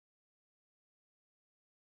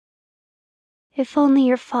If only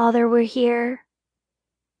your father were here.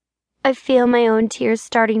 I feel my own tears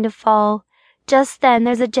starting to fall. Just then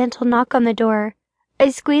there's a gentle knock on the door. I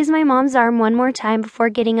squeeze my mom's arm one more time before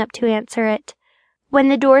getting up to answer it. When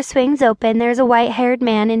the door swings open, there's a white-haired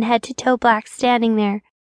man in head-to-toe black standing there,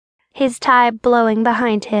 his tie blowing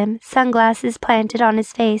behind him, sunglasses planted on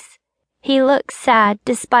his face. He looks sad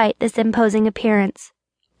despite this imposing appearance.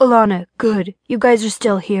 Alana, good. You guys are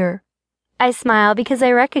still here. I smile because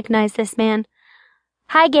I recognize this man.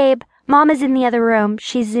 Hi, Gabe. Mom is in the other room.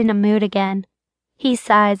 She's in a mood again. He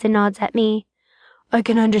sighs and nods at me. I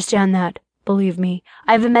can understand that. Believe me,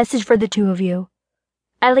 I have a message for the two of you.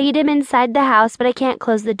 I lead him inside the house, but I can't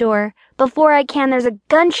close the door. Before I can, there's a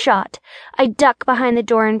gunshot. I duck behind the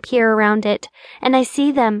door and peer around it, and I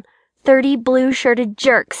see them, 30 blue-shirted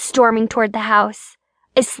jerks storming toward the house.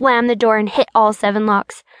 I slam the door and hit all 7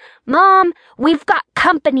 locks. Mom, we've got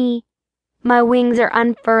company. My wings are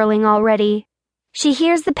unfurling already. She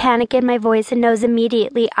hears the panic in my voice and knows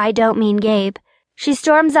immediately I don't mean Gabe. She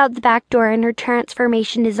storms out the back door and her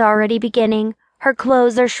transformation is already beginning. Her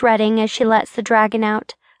clothes are shredding as she lets the dragon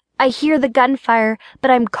out. I hear the gunfire, but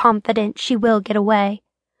I'm confident she will get away.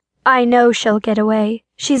 I know she'll get away.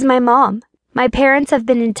 She's my mom. My parents have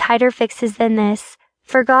been in tighter fixes than this.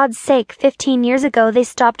 For God's sake, 15 years ago they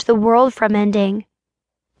stopped the world from ending.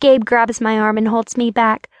 Gabe grabs my arm and holds me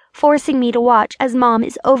back, forcing me to watch as Mom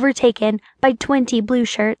is overtaken by 20 blue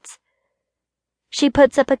shirts. She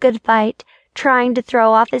puts up a good fight, trying to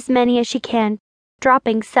throw off as many as she can,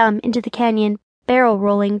 dropping some into the canyon, barrel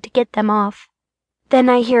rolling to get them off. Then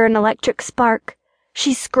I hear an electric spark.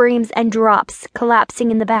 She screams and drops,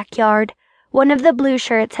 collapsing in the backyard. One of the blue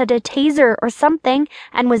shirts had a taser or something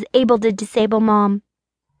and was able to disable Mom.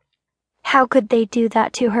 How could they do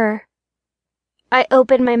that to her? I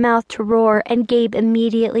open my mouth to roar and Gabe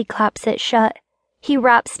immediately claps it shut. He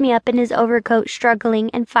wraps me up in his overcoat, struggling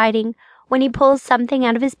and fighting, when he pulls something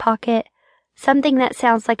out of his pocket, something that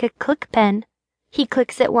sounds like a click pen. He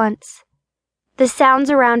clicks it once. The sounds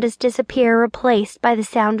around us disappear, replaced by the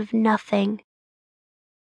sound of nothing.